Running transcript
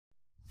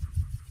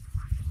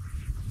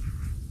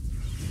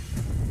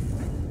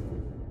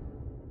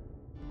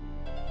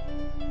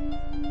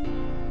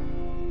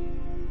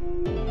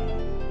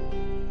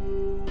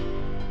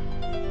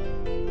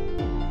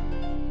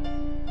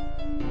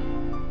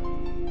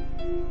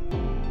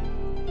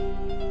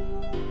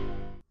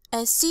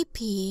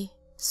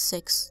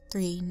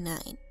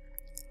SCP-639.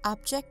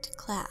 Object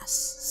Class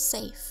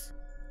Safe.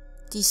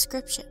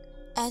 Description: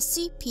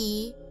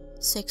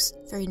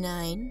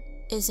 SCP-639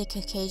 is a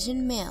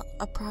Caucasian male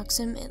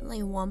approximately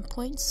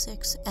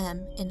 1.6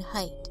 m in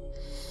height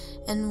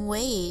and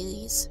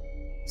weighs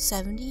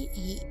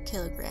 78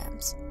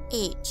 kilograms.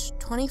 Age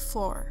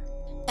 24.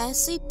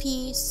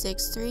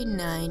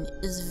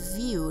 SCP-639 is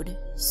viewed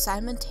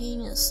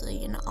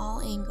simultaneously in all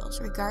angles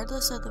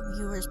regardless of the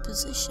viewer's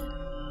position.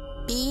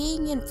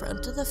 Being in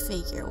front of the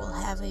figure will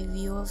have a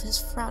view of his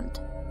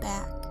front,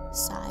 back,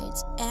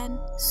 sides, and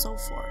so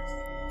forth.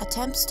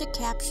 Attempts to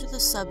capture the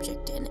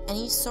subject in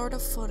any sort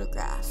of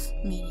photograph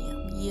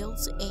medium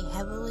yields a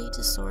heavily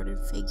distorted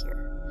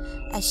figure,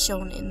 as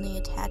shown in the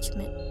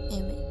attachment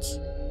image.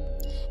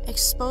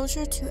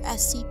 Exposure to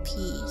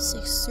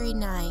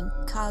SCP-639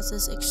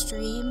 causes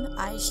extreme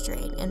eye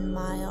strain and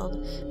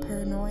mild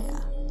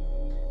paranoia,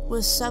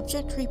 with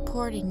subject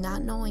reporting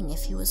not knowing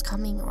if he was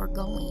coming or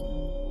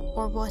going,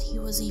 or what he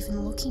was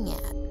even looking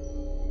at.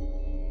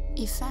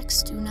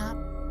 Effects do not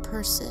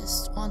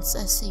persist once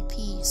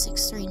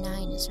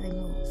SCP-639 is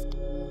removed.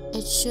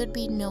 It should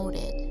be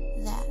noted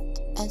that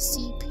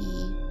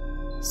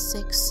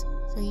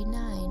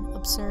SCP-639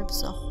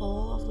 observes the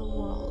whole of the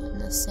world in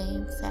the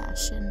same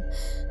fashion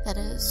that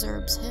it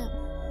observes him.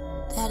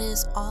 That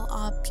is, all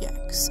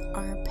objects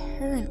are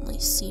apparently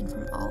seen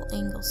from all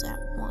angles at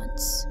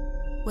once,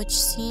 which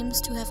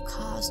seems to have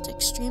caused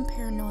extreme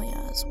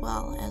paranoia as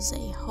well as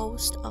a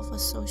host of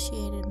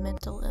associated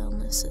mental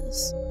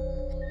illnesses.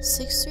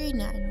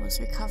 639 was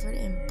recovered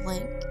in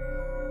Blank,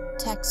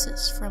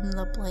 Texas from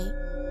the Blank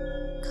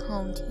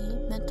County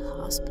Mental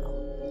Hospital.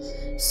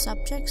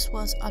 Subjects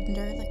was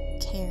under the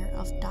care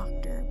of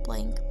Dr.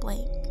 Blank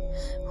Blank,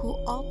 who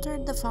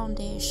altered the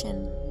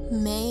foundation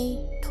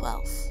May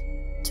 12,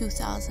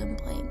 2000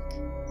 blank.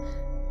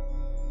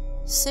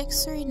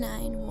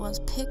 639 was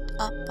picked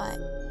up by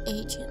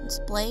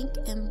agents Blank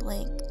and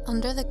Blank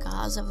under the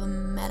guise of a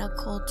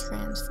medical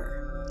transfer.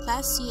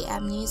 Class C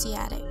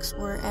amnesiatics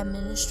were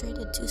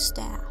administered to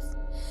staff.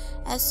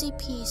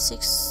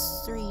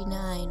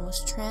 SCP-639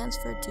 was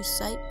transferred to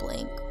Site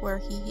Blank, where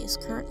he is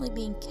currently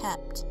being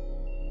kept.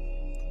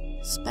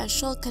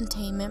 Special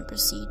containment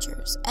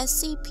procedures.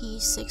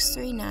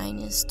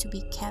 SCP-639 is to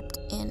be kept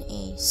in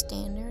a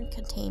standard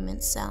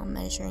containment cell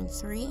measuring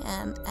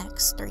 3m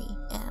x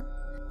 3m,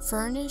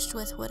 furnished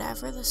with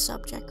whatever the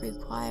subject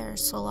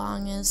requires so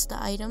long as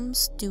the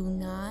items do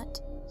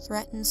not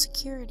threaten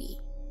security.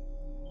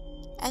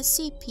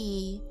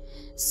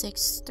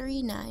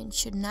 SCP-639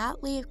 should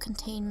not leave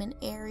containment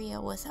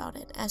area without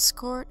an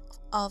escort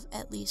of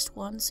at least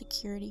one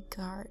security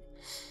guard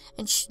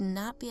and should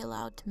not be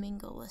allowed to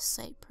mingle with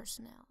site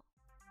personnel.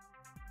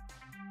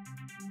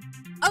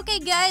 Okay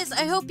guys,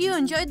 I hope you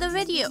enjoyed the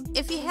video.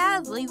 If you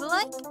have, leave a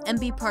like and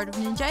be part of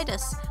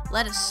Ninjitis.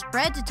 Let us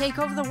spread to take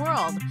over the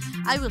world.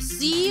 I will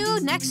see you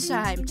next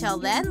time. Till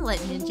then, let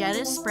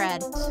Ninjitis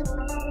spread.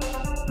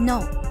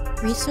 Note: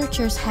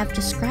 researchers have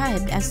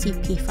described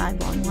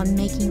SCP-511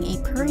 making a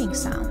purring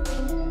sound.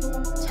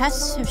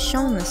 Tests have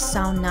shown this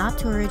sound not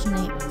to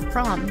originate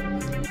from.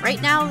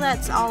 Right now,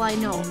 that's all I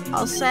know.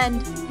 I'll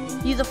send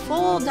you the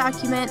full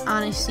document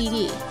on a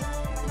CD.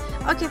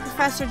 Okay,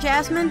 Professor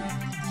Jasmine,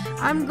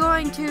 I'm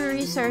going to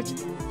research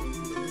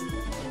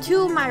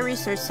to my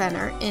research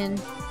center in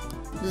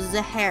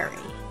Zahari.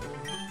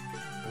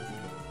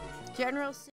 General